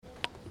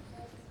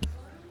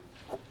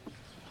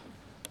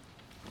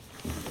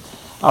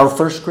Our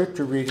first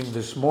scripture reading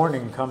this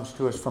morning comes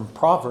to us from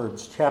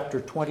Proverbs chapter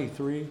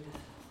 23,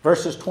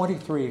 verses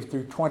 23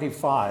 through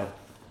 25.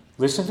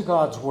 Listen to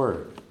God's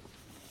word.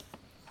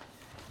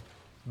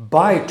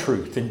 Buy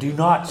truth and do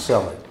not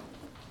sell it.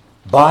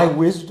 Buy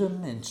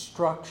wisdom,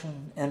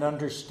 instruction, and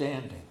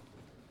understanding.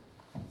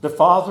 The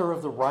father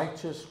of the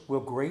righteous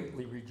will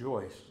greatly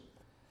rejoice.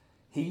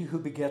 He who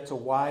begets a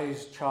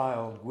wise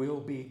child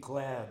will be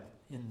glad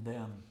in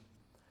them.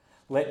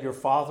 Let your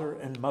father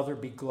and mother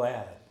be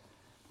glad.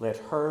 Let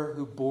her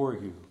who bore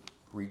you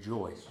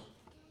rejoice.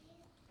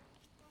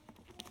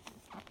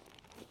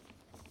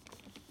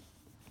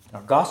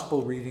 Our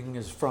gospel reading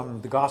is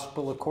from the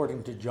Gospel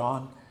according to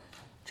John,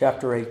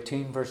 chapter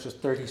 18, verses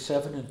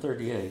 37 and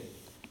 38.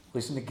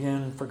 Listen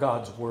again for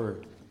God's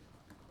word.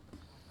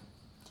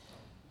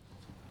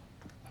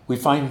 We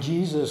find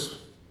Jesus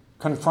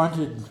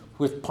confronted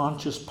with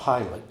Pontius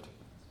Pilate.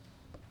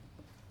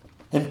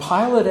 And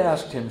Pilate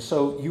asked him,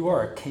 "So you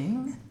are a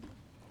king?"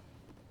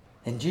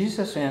 And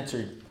Jesus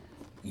answered,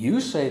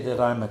 "You say that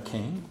I'm a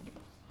king.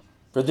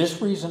 For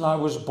this reason I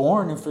was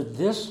born, and for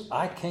this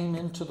I came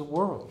into the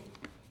world,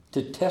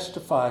 to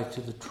testify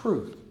to the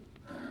truth.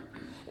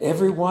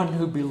 Everyone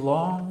who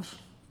belongs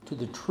to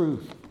the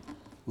truth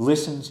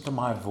listens to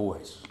my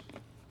voice."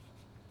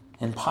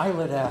 And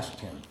Pilate asked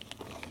him,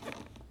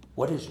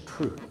 "What is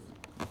truth?"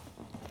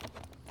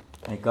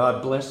 May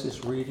God bless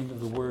this reading of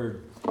the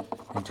word,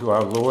 and to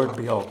our Lord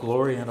be all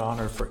glory and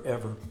honor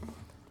forever.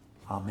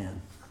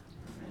 Amen.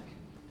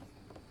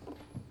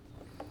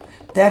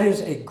 That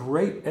is a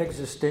great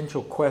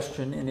existential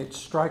question, and it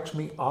strikes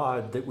me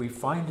odd that we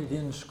find it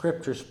in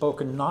Scripture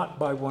spoken not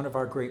by one of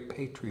our great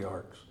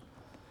patriarchs,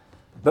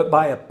 but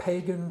by a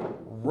pagan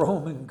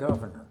Roman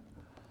governor.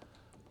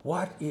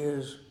 What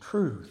is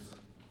truth?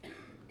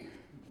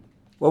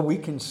 Well, we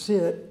can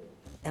sit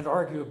and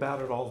argue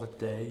about it all the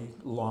day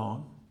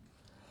long,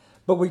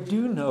 but we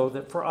do know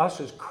that for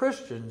us as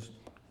Christians,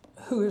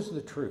 who is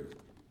the truth?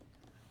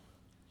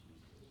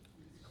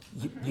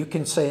 You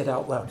can say it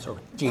out loud. So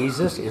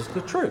Jesus is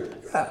the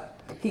truth. Yeah,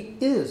 he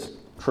is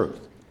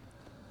truth.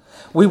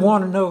 We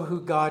want to know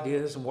who God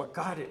is and what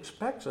God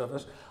expects of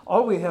us.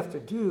 All we have to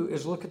do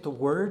is look at the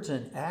words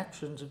and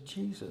actions of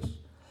Jesus.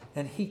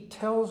 And he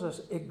tells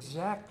us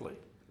exactly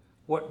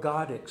what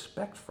God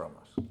expects from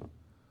us.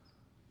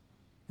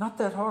 Not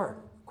that hard.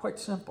 Quite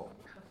simple.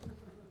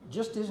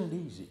 Just isn't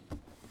easy.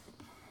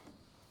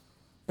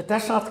 But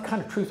that's not the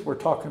kind of truth we're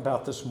talking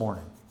about this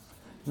morning.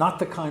 Not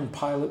the kind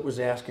Pilate was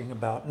asking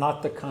about,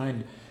 not the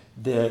kind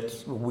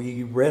that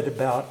we read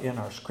about in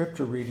our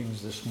scripture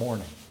readings this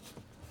morning.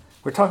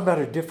 We're talking about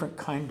a different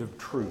kind of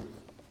truth.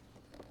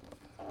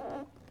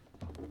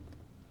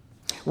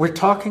 We're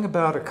talking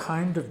about a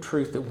kind of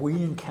truth that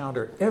we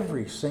encounter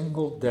every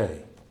single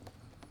day.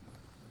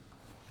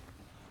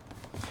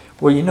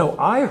 Well,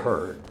 I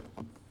heard.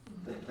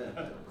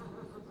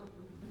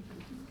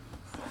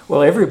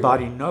 Well,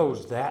 everybody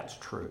knows that's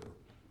true.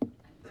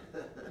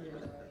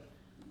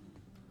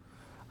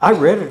 I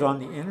read it on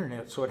the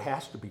internet, so it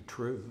has to be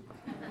true.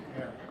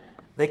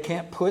 They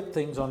can't put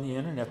things on the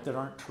internet that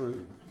aren't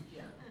true.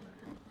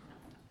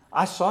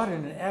 I saw it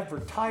in an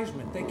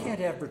advertisement. They can't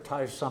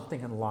advertise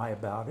something and lie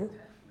about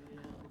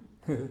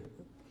it.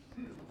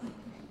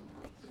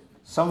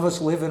 Some of us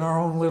live in our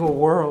own little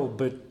world,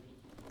 but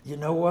you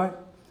know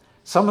what?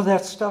 Some of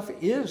that stuff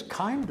is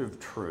kind of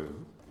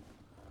true.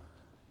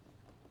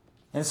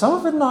 And some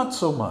of it not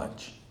so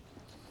much.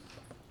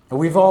 And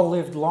we've all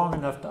lived long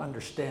enough to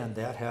understand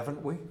that,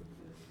 haven't we?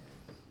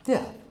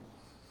 Yeah.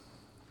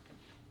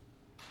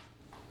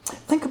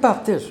 Think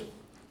about this.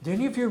 Do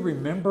any of you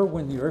remember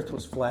when the earth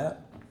was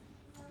flat?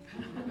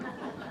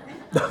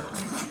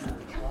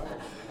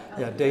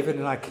 Yeah, David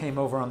and I came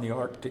over on the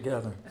ark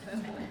together.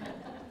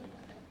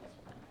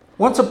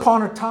 Once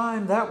upon a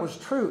time, that was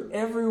true.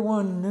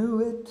 Everyone knew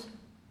it.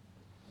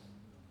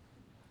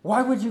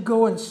 Why would you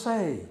go and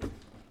say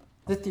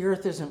that the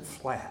earth isn't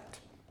flat?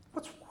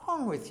 What's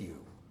wrong with you?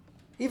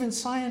 Even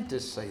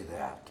scientists say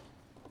that.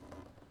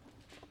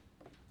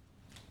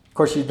 Of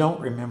course, you don't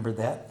remember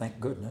that, thank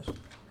goodness.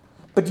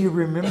 But do you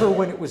remember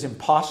when it was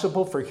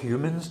impossible for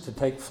humans to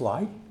take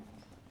flight?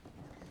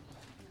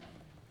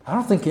 I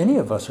don't think any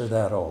of us are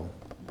that old.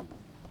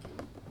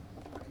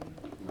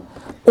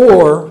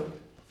 Or,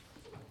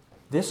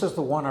 this is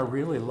the one I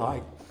really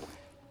like,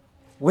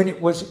 when it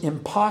was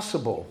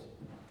impossible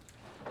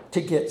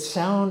to get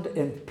sound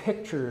and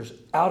pictures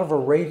out of a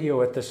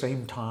radio at the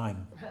same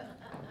time.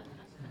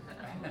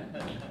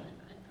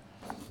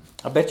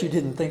 I bet you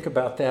didn't think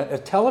about that. A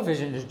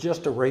television is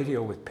just a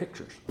radio with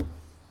pictures.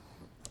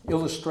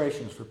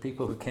 Illustrations for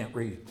people who can't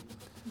read.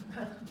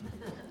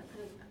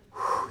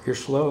 You're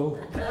slow.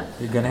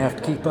 You're going to have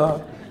to keep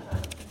up.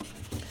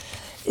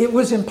 It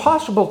was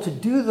impossible to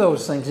do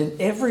those things, and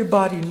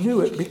everybody knew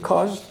it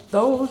because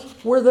those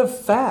were the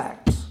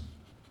facts.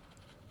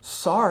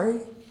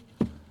 Sorry.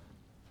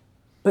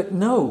 But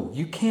no,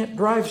 you can't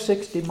drive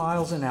 60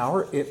 miles an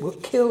hour. It will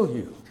kill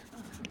you.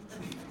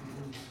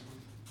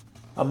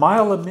 A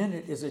mile a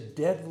minute is a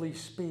deadly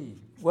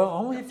speed. Well,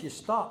 only if you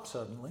stop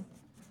suddenly.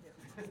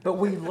 But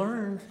we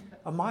learned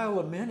a mile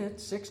a minute,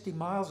 60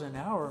 miles an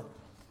hour,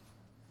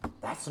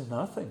 that's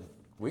nothing.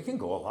 We can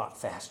go a lot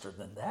faster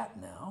than that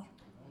now.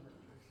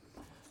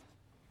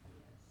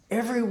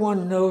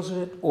 Everyone knows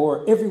it,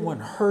 or everyone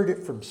heard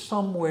it from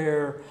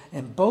somewhere,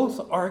 and both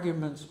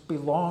arguments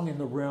belong in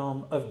the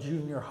realm of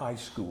junior high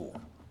school.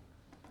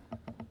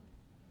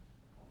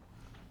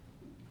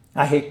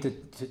 I hate to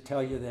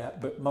tell you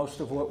that, but most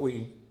of what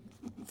we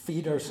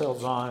feed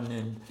ourselves on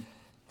and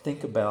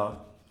think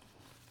about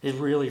is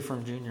really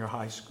from junior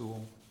high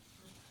school.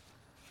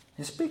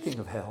 And speaking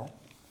of hell,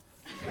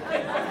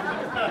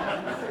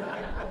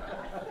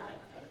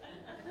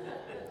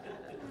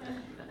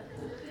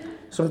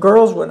 some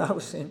girls when I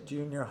was in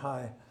junior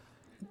high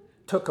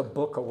took a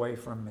book away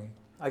from me.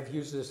 I've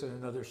used this in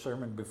another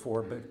sermon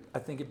before, but I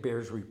think it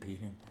bears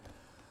repeating.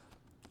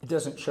 It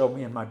doesn't show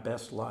me in my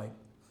best light.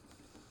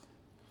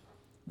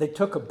 They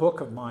took a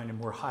book of mine and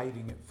were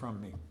hiding it from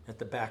me at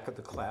the back of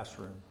the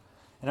classroom.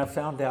 And I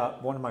found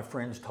out, one of my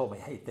friends told me,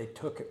 hey, they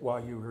took it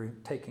while you were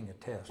taking a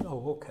test.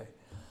 Oh, okay.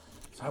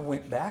 So I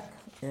went back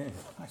and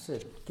I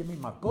said, give me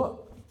my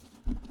book.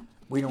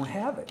 We don't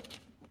have it.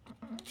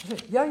 I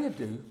said, yeah, you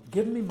do.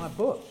 Give me my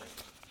book.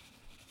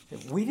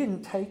 Said, we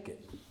didn't take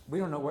it. We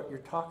don't know what you're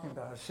talking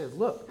about. I said,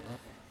 look,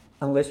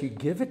 unless you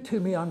give it to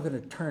me, I'm going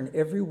to turn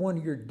every one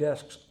of your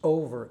desks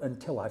over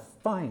until I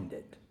find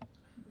it.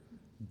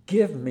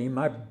 Give me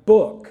my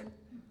book.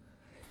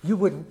 You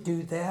wouldn't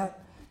do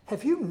that.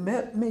 Have you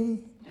met me?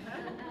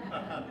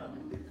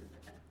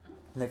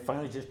 And they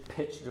finally just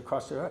pitched it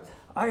across their eyes.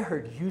 I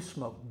heard you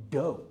smoke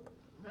dope.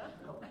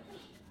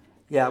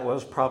 Yeah, well, it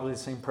was probably the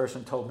same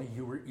person told me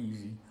you were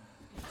easy.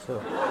 So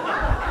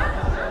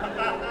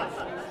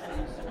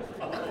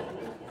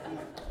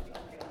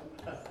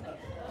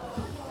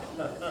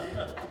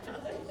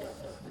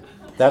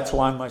that's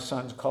why my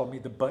sons call me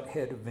the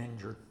Butthead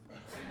Avenger.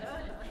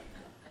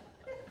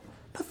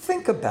 But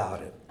think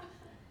about it.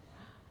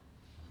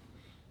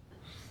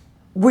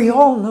 We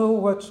all know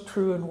what's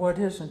true and what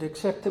isn't,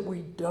 except that we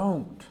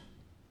don't.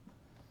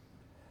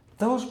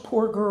 Those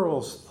poor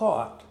girls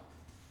thought,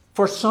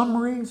 for some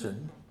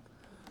reason,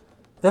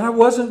 that I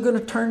wasn't going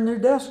to turn their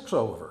desks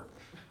over.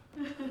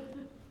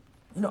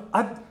 You know,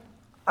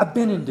 I've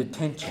been in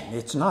detention.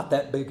 It's not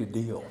that big a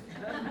deal.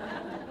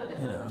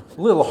 You know,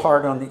 a little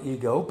hard on the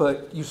ego,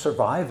 but you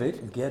survive it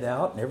and get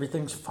out and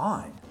everything's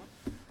fine.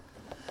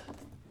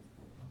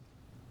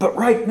 But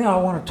right now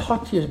I want to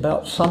talk to you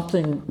about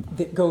something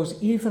that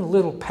goes even a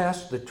little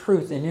past the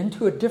truth and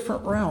into a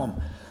different realm.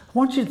 I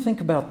want you to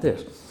think about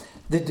this.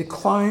 The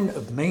decline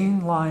of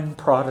mainline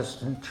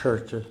Protestant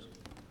churches.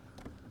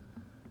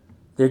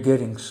 They're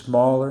getting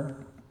smaller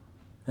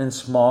and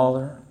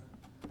smaller.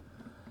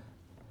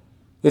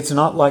 It's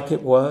not like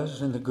it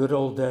was in the good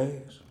old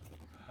days.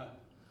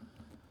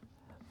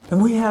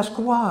 And we ask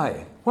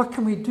why? What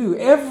can we do?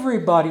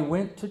 Everybody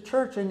went to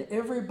church and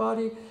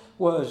everybody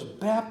was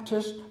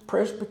Baptist,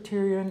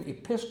 Presbyterian,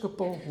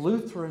 Episcopal,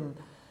 Lutheran.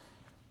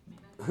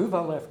 Who have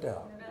I left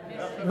out?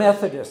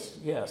 Methodist,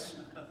 yes.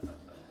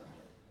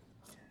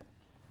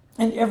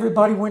 And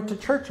everybody went to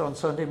church on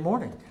Sunday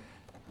morning.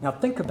 Now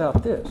think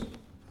about this.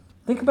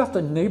 Think about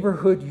the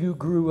neighborhood you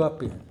grew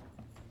up in.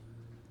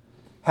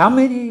 How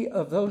many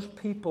of those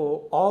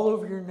people all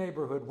over your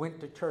neighborhood went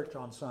to church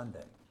on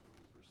Sunday?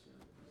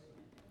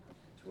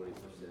 20%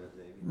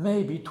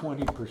 maybe. Maybe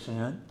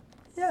 20%.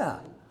 Yeah.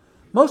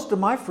 Most of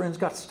my friends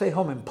got to stay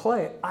home and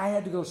play. I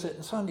had to go sit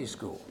in Sunday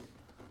school.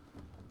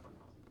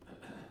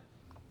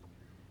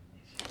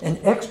 And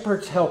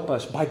experts help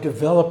us by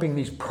developing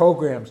these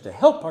programs to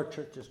help our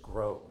churches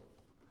grow.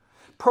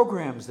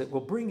 Programs that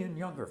will bring in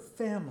younger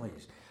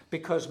families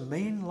because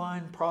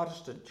mainline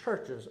Protestant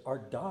churches are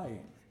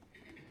dying.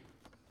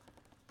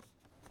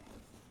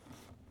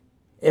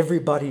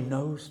 Everybody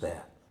knows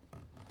that.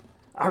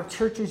 Our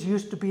churches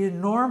used to be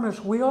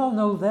enormous. We all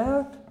know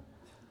that.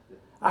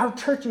 Our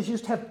churches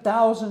used to have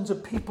thousands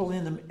of people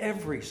in them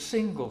every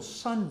single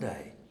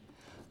Sunday.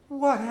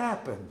 What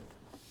happened?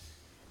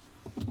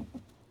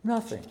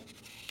 Nothing.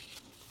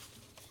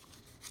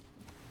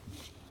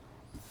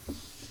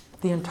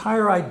 The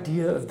entire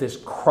idea of this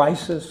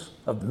crisis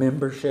of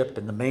membership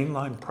in the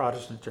mainline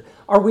Protestant church,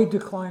 are we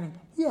declining?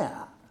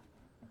 Yeah.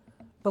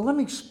 But let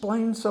me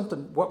explain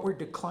something, what we're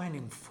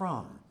declining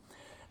from.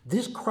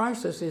 This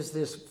crisis is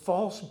this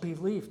false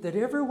belief that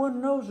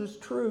everyone knows is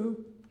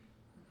true.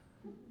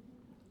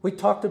 We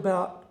talked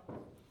about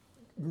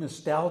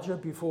nostalgia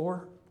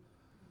before.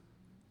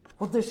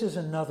 Well, this is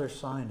another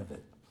sign of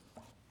it.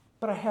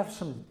 But I have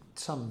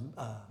some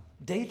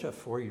data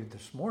for you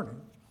this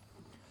morning.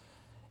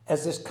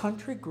 As this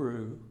country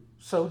grew,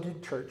 so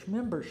did church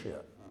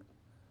membership.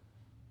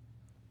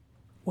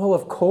 Well,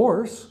 of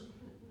course,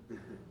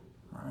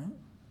 right?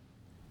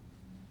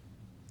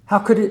 How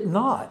could it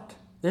not?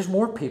 There's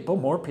more people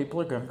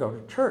are going to go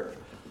to church.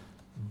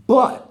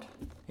 But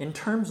in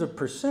terms of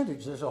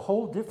percentage, there's a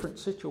whole different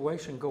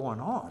situation going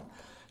on.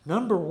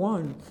 Number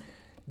one,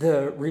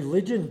 the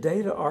Religion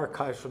Data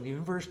Archives from the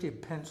University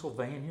of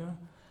Pennsylvania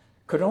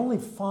could only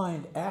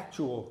find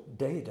actual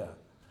data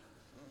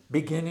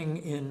beginning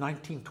in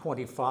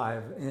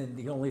 1925, and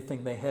the only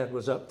thing they had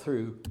was up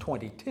through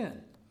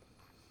 2010.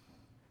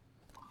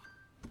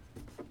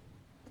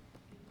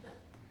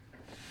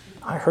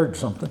 I heard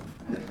something.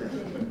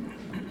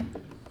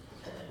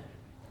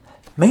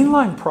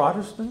 Mainline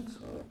Protestants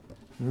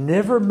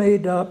never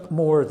made up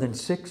more than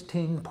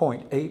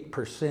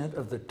 16.8%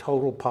 of the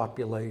total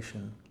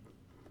population.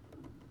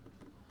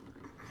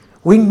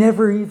 We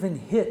never even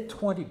hit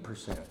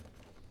 20%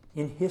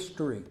 in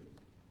history.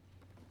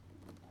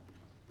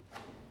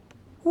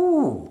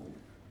 Ooh.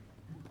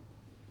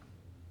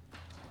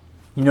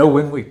 You know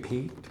when we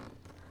peaked?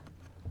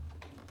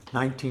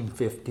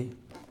 1950.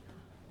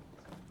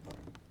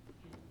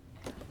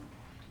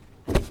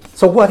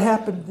 So what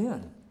happened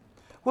then?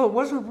 Well, it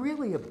wasn't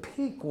really a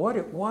peak. What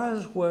it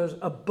was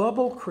a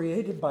bubble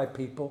created by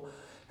people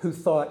who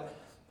thought,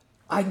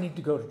 I need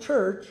to go to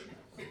church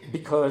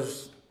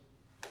because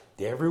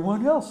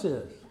everyone else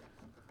is.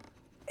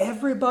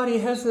 Everybody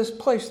has this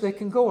place they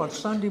can go on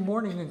Sunday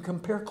morning and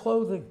compare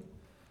clothing.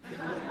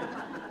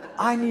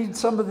 I need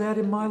some of that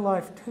in my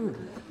life too.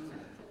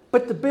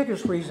 But the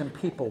biggest reason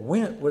people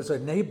went was a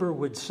neighbor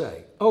would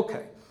say,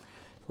 okay,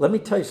 let me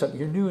tell you something.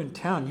 You're new in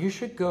town. You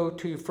should go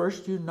to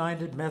First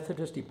United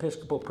Methodist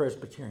Episcopal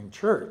Presbyterian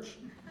Church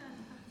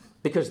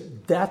because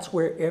that's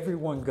where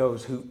everyone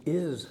goes who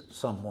is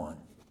someone.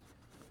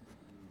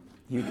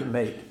 You can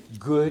make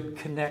good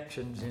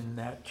connections in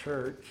that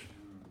church.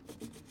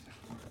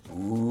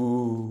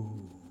 Ooh.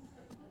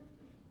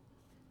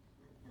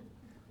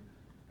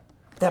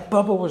 That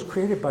bubble was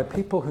created by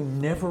people who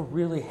never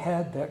really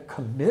had that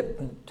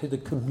commitment to the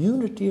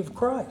community of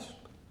Christ.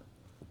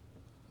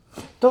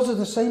 Those are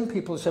the same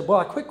people who said, well,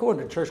 I quit going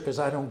to church because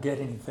I don't get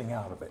anything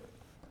out of it.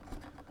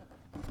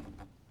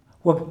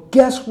 Well,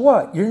 guess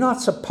what? You're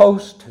not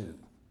supposed to.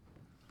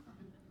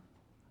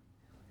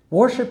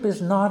 Worship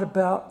is not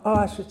about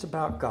us, it's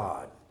about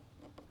God.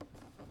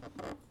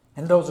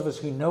 And those of us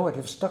who know it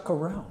have stuck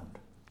around.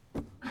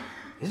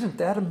 Isn't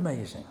that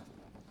amazing?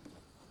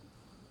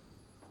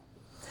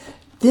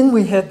 Then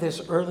we had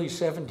this early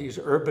 70s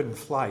urban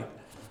flight.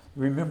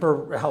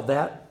 Remember how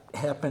that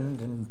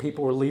happened and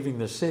people were leaving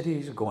the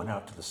cities, going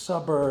out to the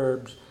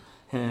suburbs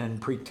and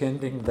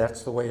pretending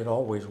that's the way it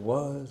always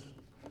was.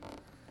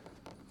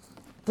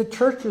 The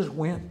churches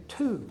went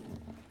too.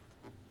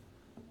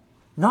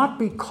 Not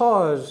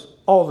because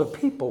all the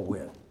people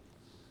went.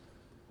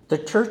 The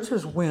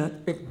churches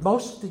went,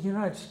 most of the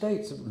United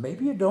States,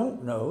 maybe you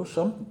don't know,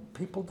 some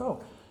people don't.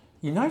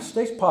 The United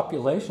States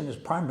population is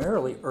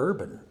primarily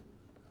urban.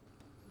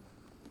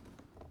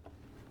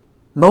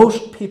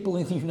 Most people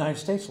in the United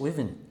States live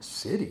in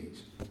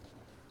cities.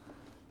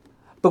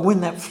 But when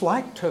that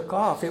flight took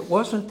off, it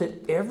wasn't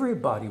that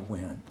everybody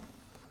went.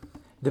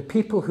 The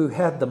people who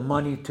had the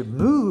money to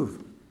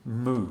move,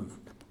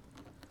 moved.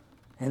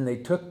 And they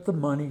took the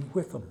money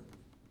with them.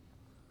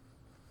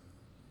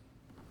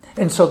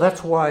 And so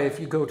that's why if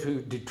you go to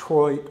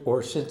Detroit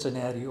or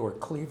Cincinnati or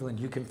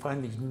Cleveland, you can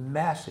find these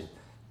massive,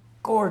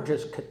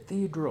 gorgeous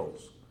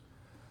cathedrals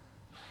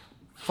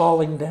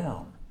falling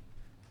down.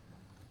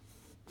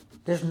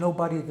 There's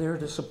nobody there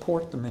to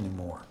support them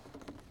anymore.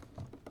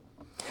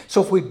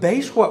 So if we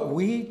base what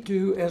we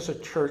do as a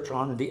church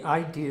on the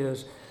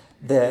ideas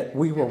that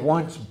we were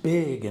once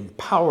big and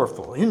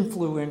powerful,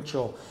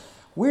 influential,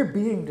 we're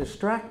being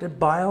distracted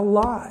by a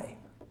lie.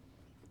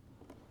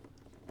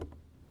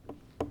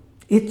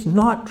 It's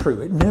not true.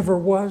 It never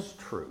was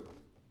true.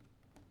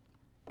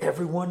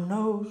 Everyone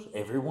knows,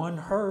 everyone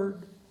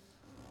heard.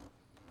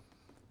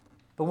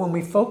 But when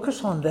we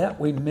focus on that,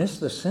 we miss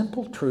the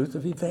simple truth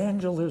of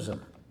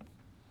evangelism.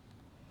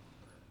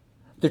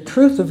 The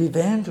truth of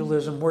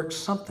evangelism works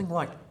something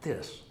like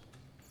this.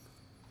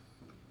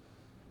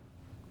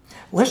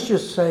 Let's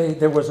just say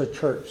there was a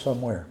church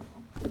somewhere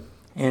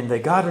and they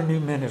got a new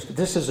minister.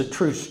 This is a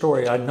true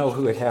story. I know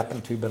who it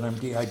happened to, but I'm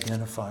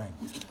de-identifying.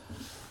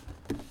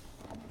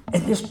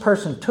 And this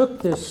person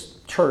took this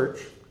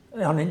church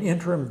on an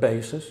interim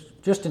basis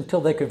just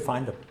until they could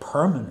find a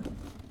permanent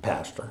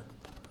pastor.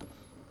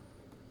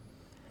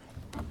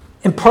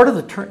 And part of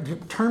the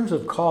terms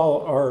of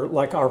call are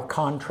like our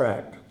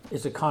contract.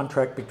 Is a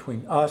contract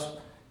between us,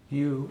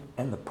 you,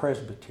 and the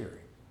presbytery.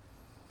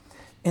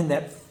 And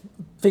that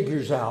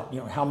figures out,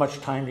 how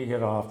much time you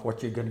get off,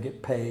 what you're going to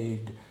get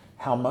paid,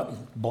 how much,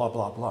 blah,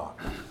 blah, blah.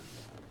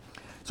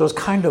 So it's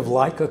kind of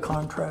like a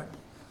contract.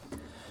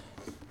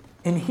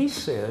 And he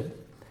said,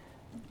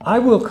 I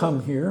will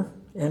come here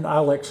and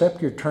I'll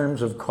accept your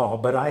terms of call,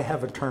 but I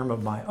have a term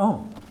of my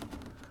own.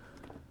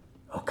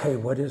 Okay,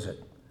 what is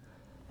it?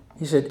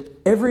 He said,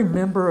 every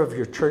member of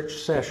your church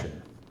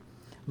session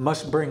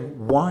must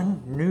bring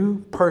one new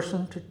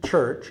person to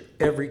church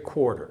every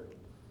quarter.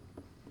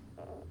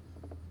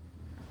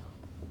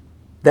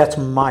 That's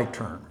my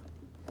term.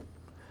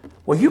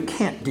 Well, you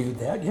can't do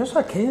that. Yes,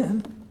 I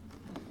can.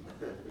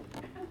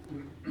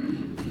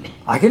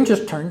 I can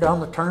just turn down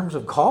the terms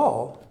of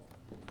call,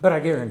 but I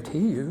guarantee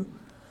you,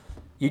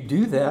 you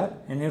do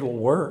that and it'll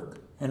work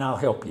and I'll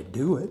help you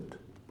do it.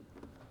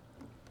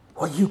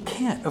 Well, you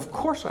can't. Of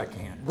course I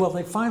can. Well,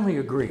 they finally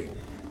agreed.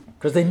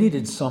 because they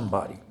needed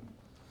somebody.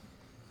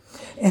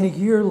 And a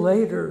year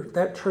later,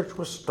 that church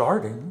was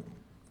starting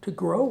to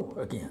grow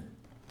again.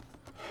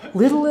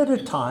 Little at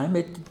a time,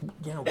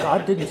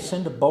 God didn't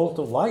send a bolt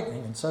of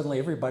lightning and suddenly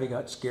everybody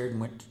got scared and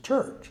went to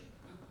church.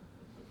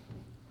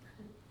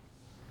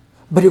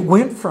 But it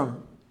went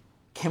from,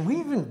 can we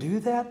even do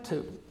that,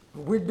 to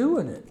we're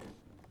doing it.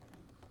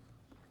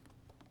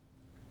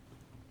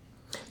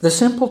 The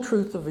simple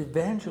truth of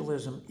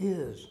evangelism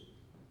is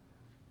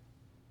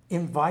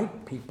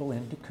invite people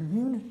into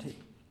community.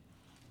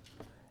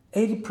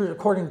 80%,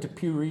 according to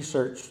Pew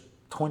Research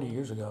 20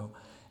 years ago,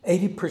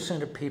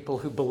 80% of people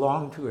who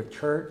belong to a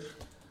church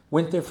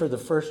went there for the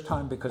first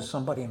time because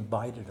somebody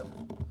invited them.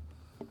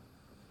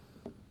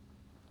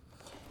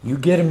 You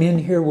get them in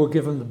here, we'll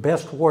give them the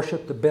best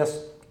worship, the best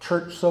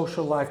church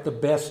social life, the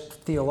best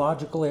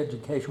theological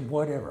education,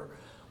 whatever.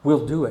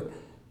 We'll do it.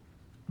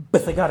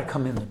 But they got to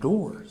come in the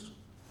doors.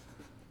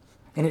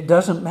 And it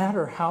doesn't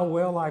matter how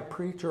well I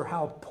preach or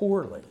how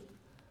poorly.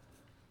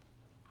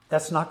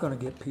 That's not going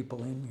to get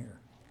people in here.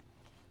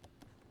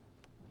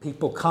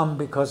 People come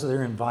because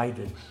they're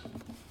invited.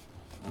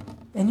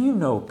 And you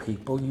know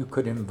people you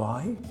could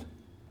invite.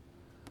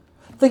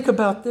 Think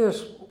about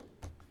this.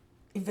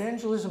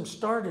 Evangelism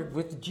started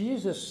with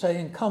Jesus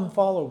saying, "Come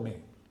follow me."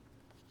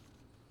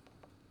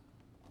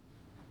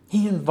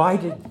 He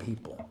invited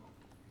people.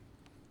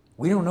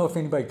 We don't know if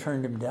anybody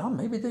turned him down.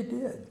 Maybe they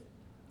did.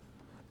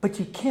 But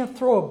you can't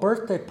throw a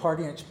birthday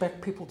party and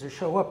expect people to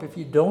show up if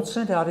you don't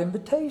send out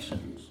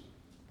invitations.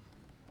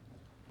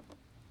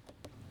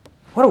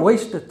 What a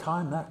waste of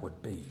time that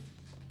would be.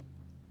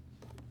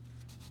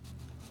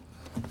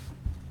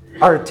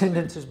 Our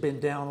attendance has been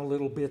down a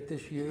little bit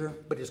this year,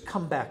 but has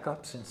come back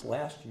up since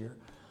last year.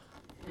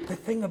 The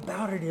thing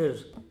about it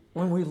is,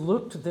 when we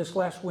looked this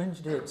last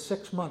Wednesday at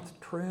 6-month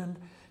trend,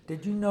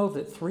 did you know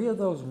that 3 of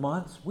those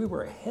months we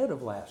were ahead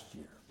of last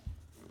year?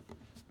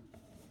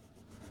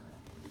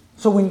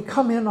 So when you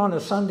come in on a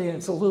Sunday and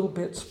it's a little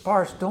bit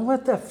sparse, don't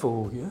let that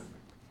fool you.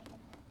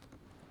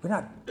 We're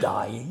not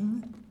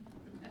dying.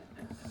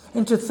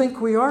 And to think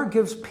we are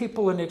gives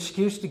people an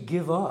excuse to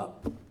give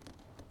up.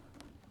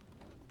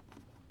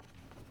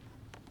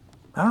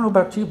 I don't know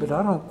about you, but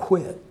I don't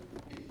quit.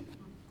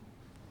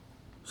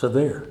 So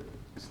there.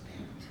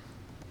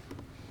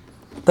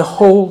 The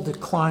whole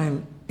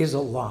decline is a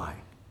lie.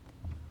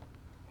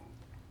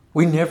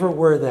 We never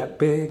were that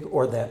big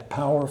or that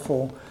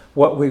powerful.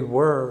 What we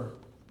were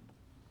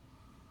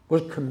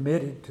was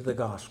committed to the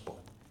gospel.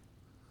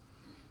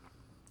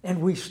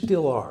 And we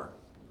still are.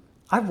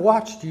 I've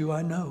watched you,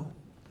 I know.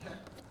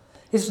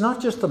 It's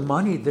not just the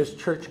money this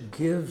church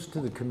gives to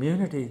the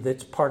community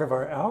that's part of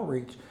our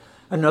outreach.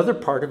 Another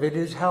part of it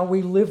is how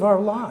we live our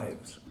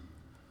lives.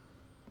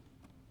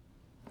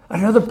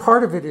 Another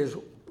part of it is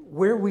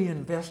where we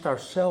invest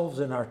ourselves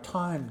and our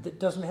time that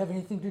doesn't have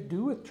anything to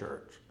do with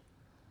church.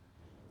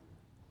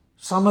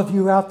 Some of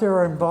you out there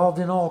are involved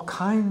in all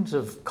kinds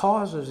of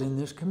causes in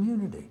this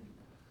community.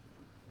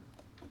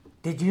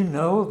 Did you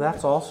know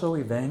that's also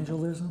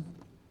evangelism?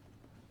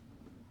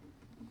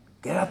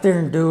 Get out there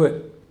and do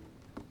it.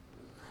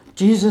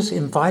 Jesus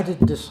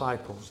invited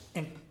disciples,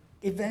 and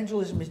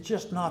evangelism is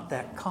just not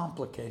that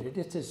complicated.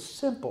 It's as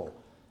simple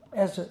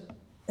as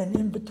an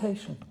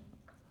invitation.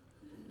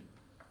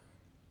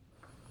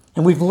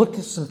 And we've looked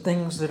at some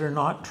things that are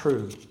not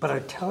true, but I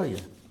tell you,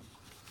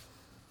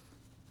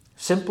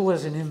 simple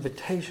as an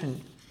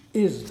invitation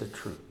is the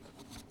truth.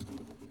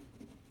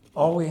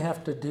 All we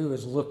have to do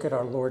is look at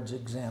our Lord's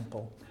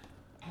example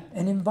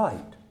and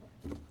invite.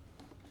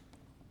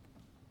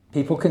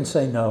 People can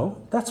say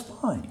no, that's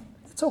fine,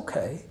 it's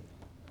okay.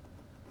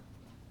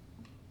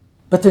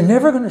 But they're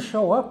never going to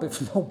show up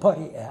if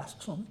nobody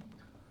asks them.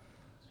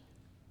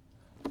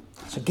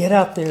 So get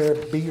out there,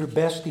 be your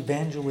best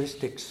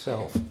evangelistic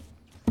self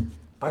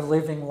by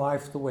living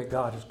life the way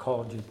God has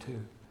called you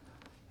to.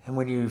 And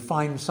when you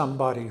find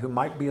somebody who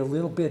might be a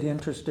little bit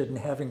interested in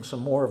having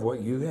some more of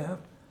what you have,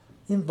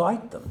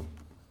 invite them.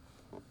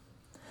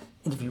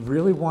 And if you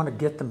really want to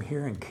get them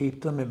here and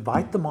keep them,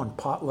 invite them on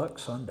Potluck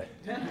Sunday.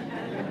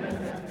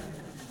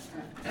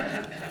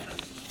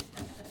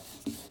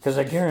 Because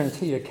I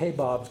guarantee you,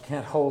 kebabs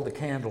can't hold a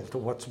candle to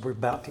what we're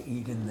about to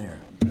eat in there.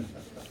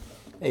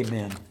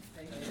 Amen.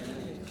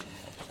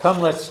 Come,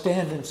 let's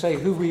stand and say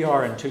who we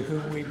are and to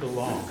whom we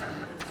belong.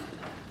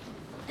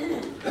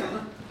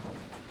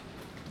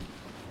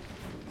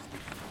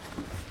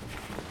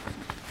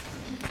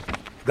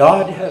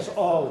 God has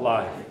all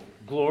life,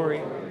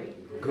 glory,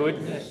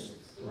 goodness,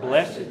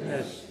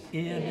 blessedness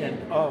in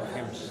and of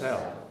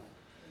himself,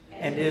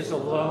 and is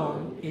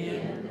alone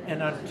in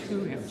and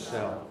unto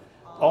himself,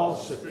 all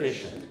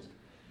sufficient,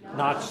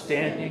 not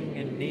standing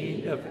in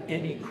need of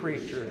any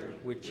creature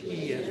which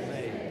he has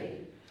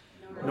made,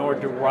 nor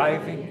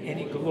deriving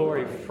any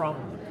glory from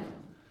them,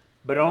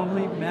 but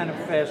only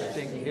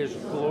manifesting his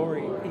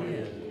glory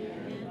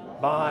in,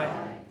 by,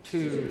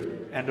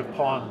 to, and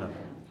upon them.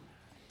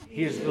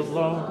 He is the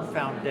lone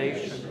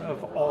foundation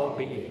of all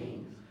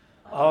being,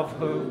 of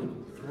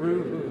whom,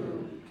 through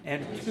whom,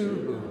 and to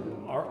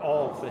whom are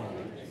all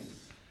things.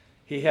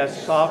 He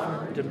has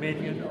sovereign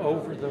dominion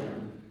over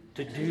them,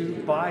 to do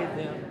by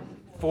them,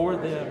 for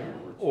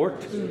them, or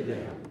to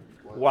them,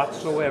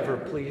 whatsoever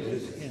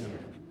pleases him.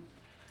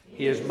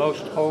 He is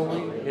most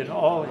holy in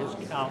all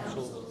his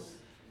counsels,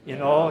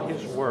 in all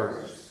his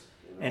works,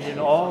 and in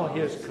all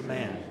his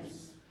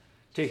commands.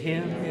 To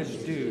him is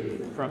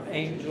due from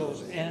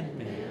angels and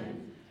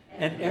men,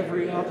 and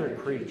every other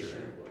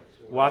creature,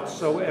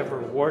 whatsoever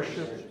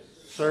worship,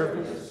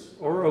 service,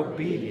 or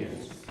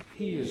obedience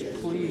he is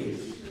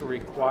pleased to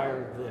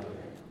require of them.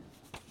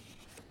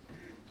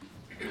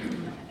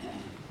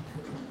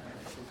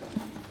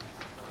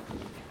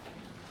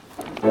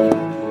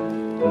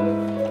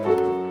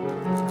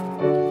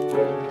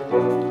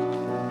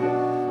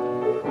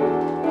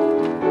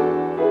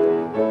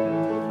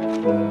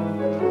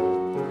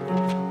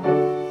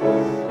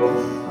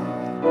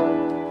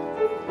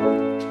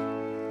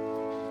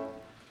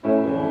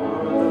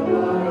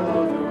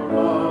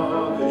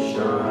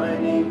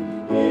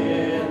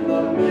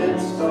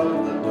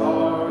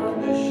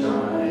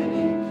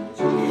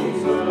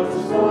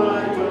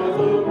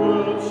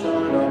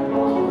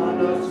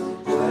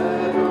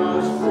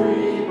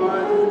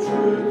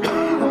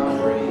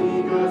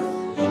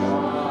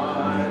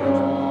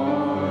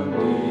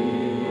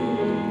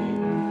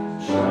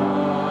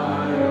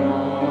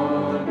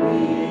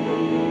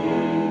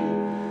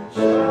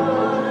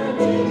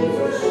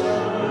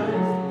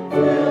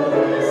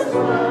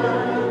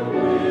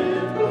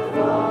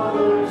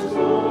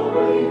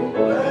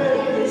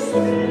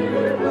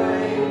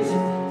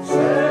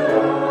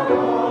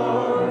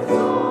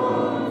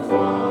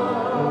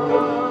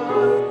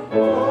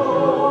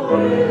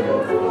 Amen.